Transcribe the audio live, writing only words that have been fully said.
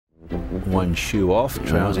One shoe off,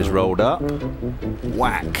 trousers rolled up.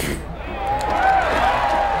 Whack.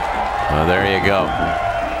 Well, there you go.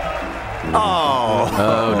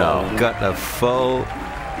 Oh no. Got a full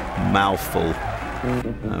mouthful.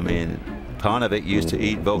 I mean, part of it used to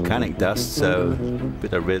eat volcanic dust, so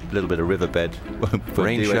little bit of riverbed.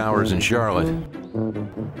 Rain showers in Charlotte.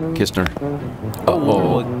 Kistner.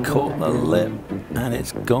 Oh, caught the lip, and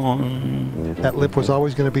it's gone. That lip was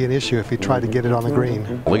always going to be an issue if he tried to get it on the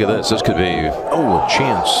green. Look at this. This could be, a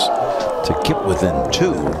chance to get within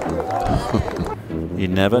 2. You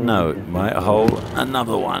never know. It might hold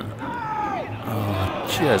another one. Oh,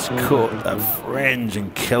 just caught the fringe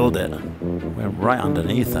and killed it. Went right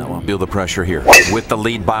underneath that one. Feel the pressure here with the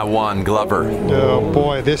lead by 1, Glover. Oh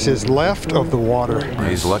boy, this is left of the water.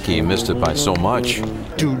 He's lucky he missed it by so much.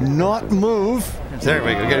 Do not move. There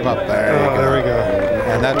we go. Get him up. There we go.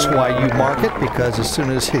 And that's why you mark it, because as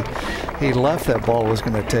soon as he left, that ball was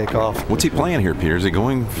going to take off. What's he playing here, Peter? Is he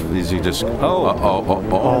going? Is he just? I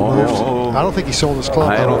don't think he sold his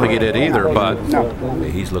club. I don't think he did either, but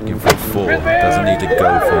he's looking for a 4. Doesn't need to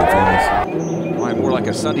go for it. Why, more like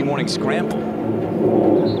a Sunday morning scramble.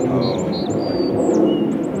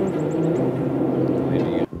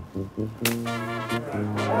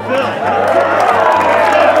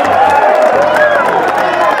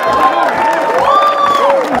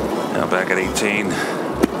 Now back at 18,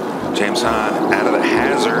 James Hahn out of the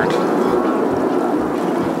hazard.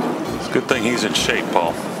 It's a good thing he's in shape,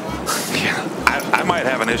 Paul. Yeah, I might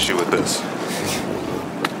have an issue with this.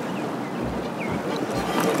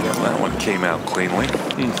 Yeah, that one came out cleanly.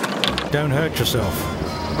 Don't hurt yourself.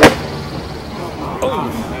 Oh,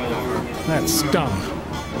 that stung.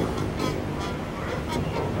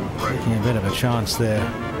 Taking a bit of a chance there.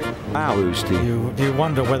 Wow, Oosty. You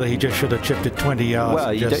wonder whether he just should have chipped it 20 yards. Well,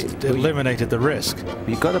 and just eliminated the risk.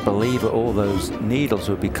 You've got to believe that all those needles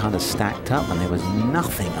would be kind of stacked up, and there was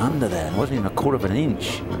nothing under there. It wasn't even a quarter of an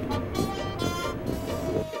inch.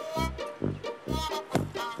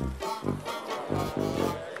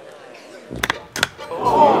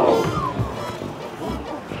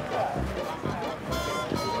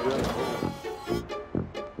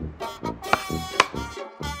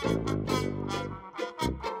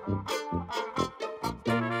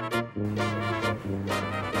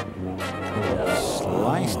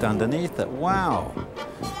 Sliced underneath it. Wow.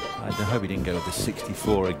 I hope he didn't go with the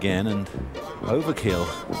 64 again and overkill.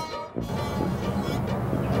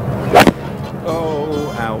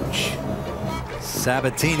 Oh, ouch.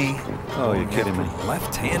 Sabatini. Oh, you're kidding me.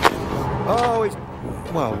 Left-handed. Oh,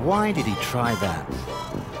 well, why did he try that?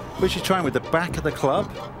 Was he trying with the back of the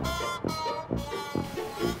club?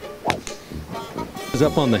 He's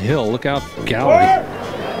up on the hill. Look out, gallery.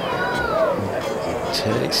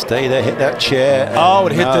 Stay there, hit that chair. Oh,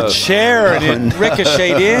 it hit the chair and it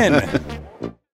ricocheted in.